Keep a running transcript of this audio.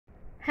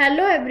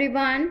Hello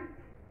everyone,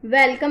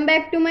 welcome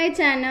back to my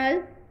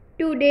channel.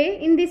 Today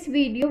in this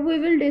video we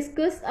will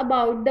discuss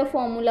about the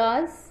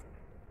formulas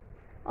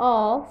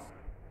of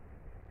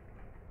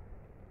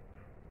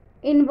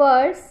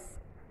inverse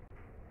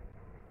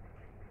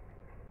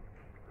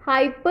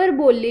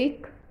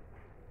hyperbolic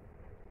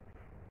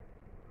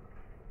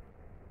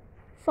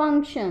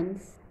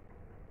functions.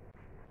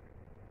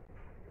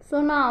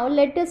 So now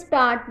let us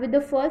start with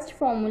the first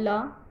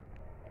formula.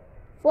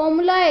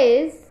 Formula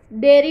is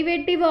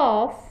derivative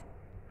of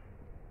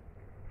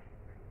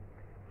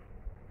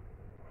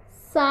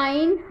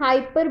sine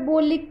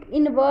hyperbolic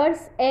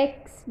inverse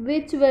x,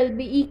 which will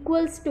be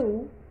equals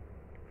to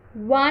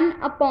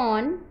 1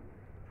 upon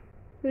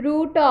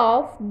root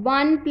of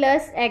 1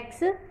 plus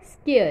x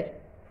square.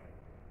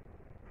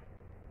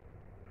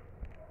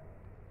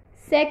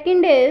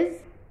 Second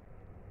is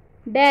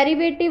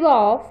derivative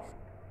of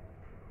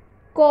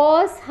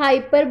cos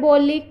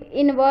hyperbolic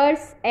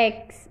inverse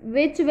x,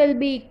 which will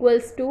be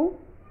equals to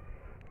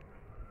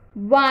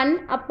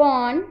 1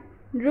 upon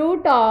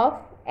root of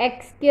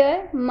x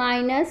square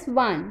minus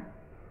 1,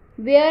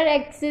 where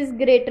x is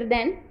greater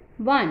than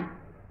 1.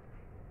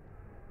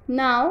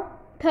 Now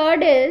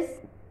third is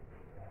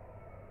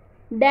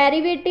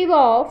derivative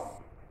of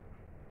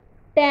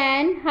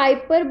tan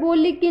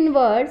hyperbolic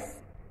inverse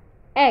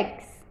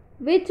x,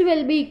 which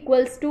will be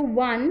equals to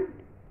 1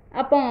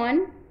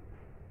 upon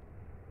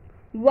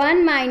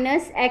 1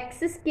 minus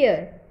x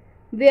square,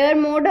 where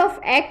mod of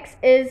x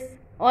is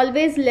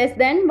always less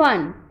than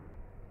 1.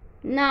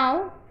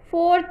 Now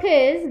fourth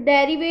is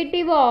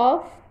derivative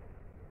of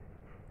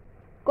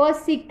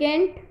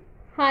cosecant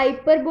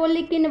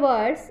hyperbolic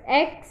inverse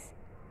x,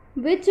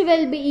 which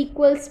will be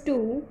equals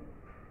to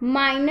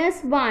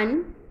minus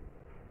 1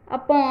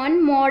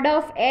 upon mod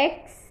of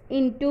x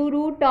into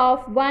root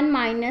of 1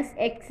 minus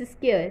x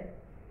square,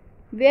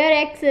 where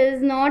x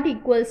is not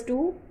equals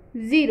to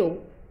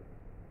 0.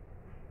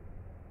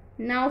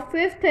 Now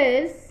fifth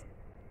is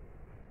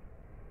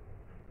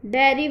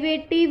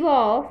derivative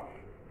of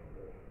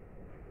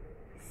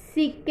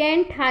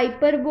secant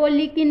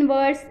hyperbolic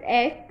inverse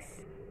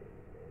x,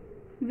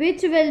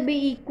 which will be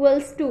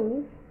equals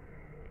to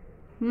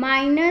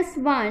minus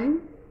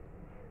 1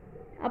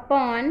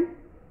 upon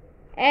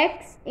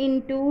x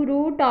into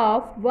root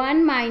of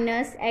 1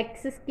 minus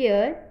x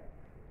square,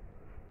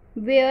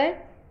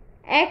 where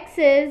x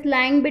is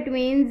lying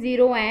between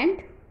 0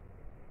 and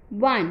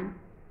 1.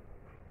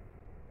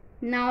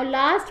 Now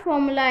last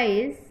formula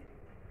is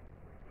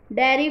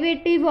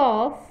derivative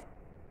of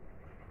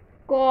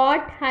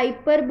cot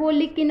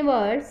hyperbolic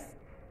inverse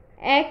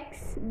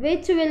x,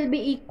 which will be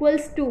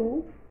equals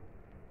to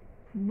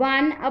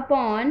 1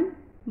 upon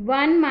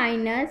 1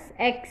 minus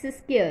x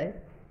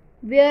square,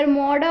 where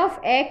mod of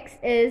x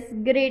is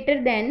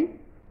greater than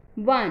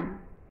 1.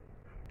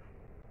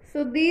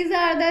 So these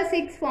are the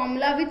 6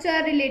 formula which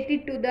are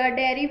related to the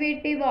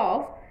derivative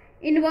of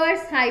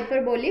inverse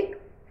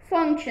hyperbolic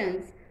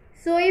functions.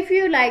 So if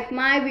you like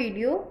my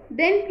video,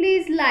 then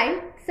please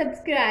like,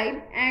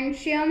 subscribe and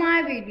share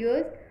my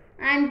videos,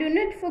 and do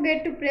not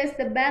forget to press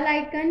the bell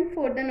icon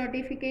for the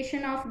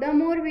notification of the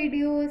more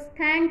videos.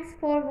 Thanks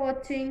for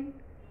watching.